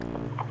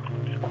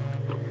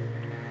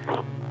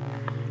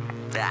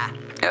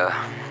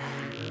Yeah.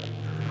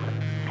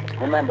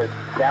 Remember,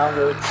 down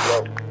really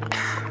slow.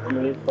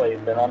 In these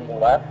places, and on the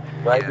left,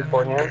 right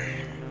before him.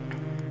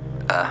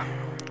 I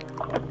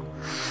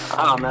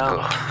don't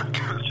know.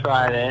 It's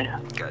Friday.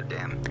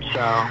 Goddamn.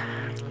 So.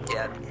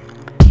 Yeah.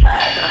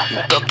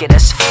 Look at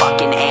us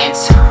fucking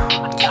ants.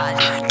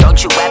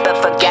 Don't you ever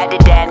forget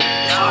it, and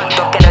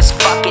look at us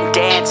fucking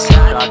dance.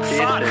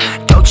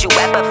 Don't you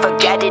ever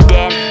forget it,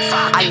 and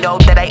I know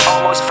that I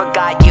almost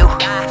forgot you.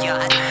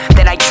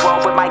 Then I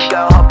drove with my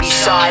girl, hope you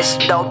saw us.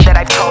 Know that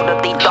I've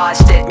totally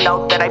lost it.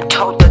 Know that I'm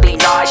totally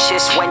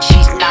nauseous when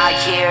she's not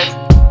here.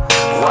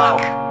 Whoa,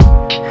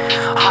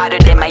 harder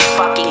than my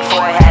fucking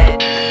forehead.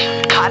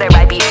 Caught her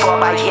right before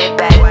my hit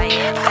bed.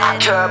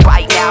 Fucked her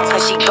right now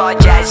cause she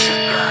gorgeous.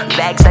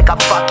 Legs like a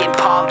fucking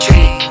palm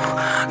tree.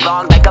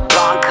 Long like a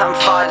blonde, come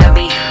follow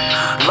me.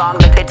 Long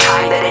like the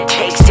time that it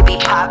takes to be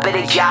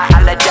popular. Yacht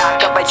on the dock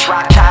of a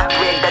drop top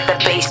rig. Let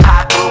the bass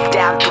pop move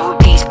down through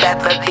these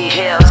Beverly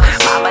Hills.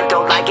 Mama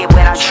don't like it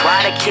when I'm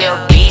trying to kill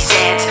these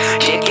ants.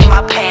 Dick in my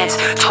pants,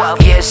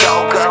 12 years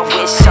old girl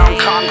with some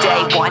calm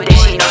day. One day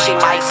she knows she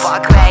might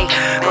fuck me.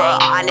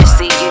 But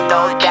honestly, you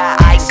know that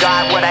I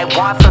got what I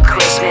want for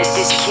Christmas.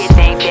 This kid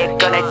named Nick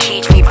gonna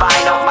teach me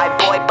vinyl. My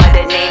boy by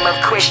the name of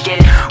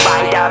Christian.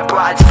 Ride out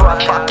broads for a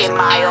fucking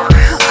mile.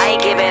 I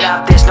ain't giving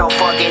up, there's no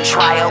fucking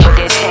trial. With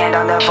his hand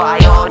on the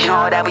vial,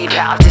 know that we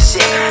bout to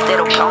sip.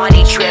 Little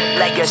blondie trip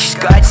like a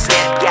scotch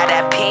slip. Yeah,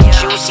 that pink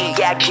juicy,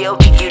 yeah,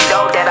 guilty. You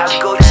know that I'm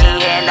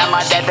Gucci. And I'm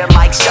a leather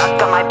mic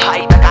sucked on my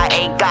pipe. Like I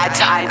ain't got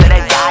time,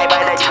 gonna die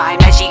by the time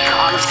that she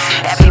comes.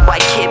 Every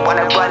white kid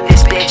wanna run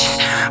this bitch.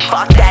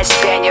 Fuck that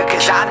Spaniard,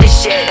 cause I'm the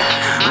shit.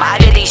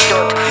 Madre de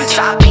Stut,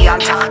 Sapi, I'm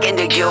talking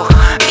to you.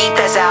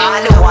 Mitas a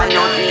haluan,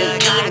 I'm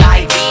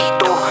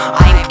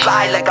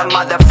fly like a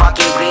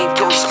motherfucking green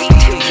to speak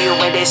to you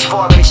in this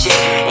foreign shit,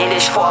 in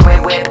this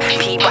foreign whip.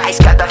 P-Rice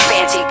got the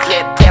fancy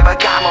clip,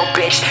 Ferragamo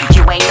bitch.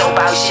 You ain't know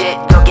about shit,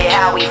 look at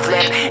how we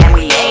flip. And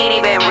we ain't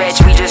even rich,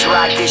 we just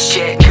rock this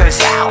shit.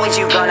 Cause how is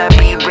you gonna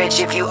be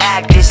rich if you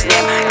act this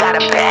slim? Got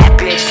a bad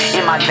bitch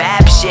in my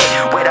lap shit,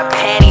 with her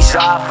panties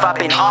off, up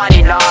and on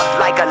and off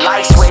like a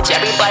light switch.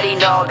 Everybody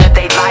know that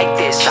they like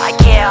this, I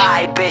can't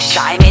hide bitch,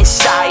 I'm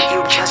inside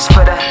you just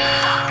for the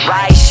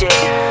right shit.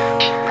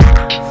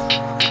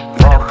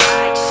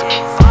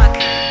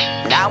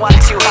 Now I'm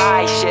too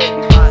high, shit.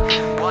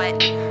 What?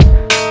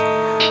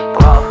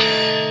 Whoa.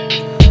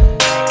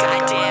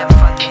 Goddamn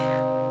fucking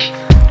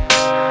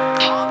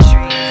palm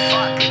tree,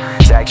 fuck.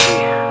 It's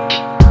actually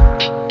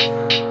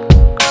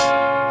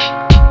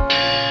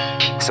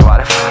it's a lot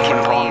of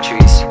fucking palm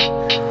trees.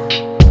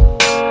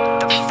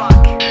 The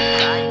fuck?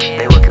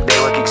 They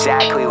look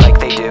exactly like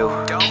they do.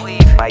 Don't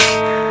leave. Like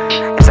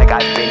it's like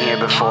I've been here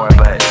before,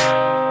 but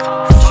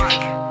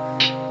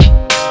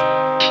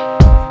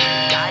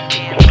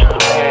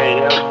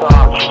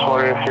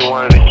if you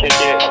wanted to kick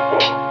it,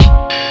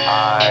 I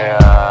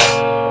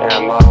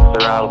am up the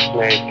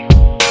rattlesnake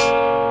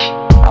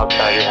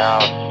outside your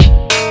house,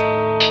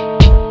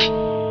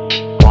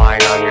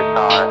 lying on your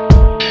car.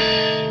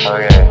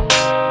 Okay,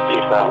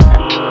 peace out.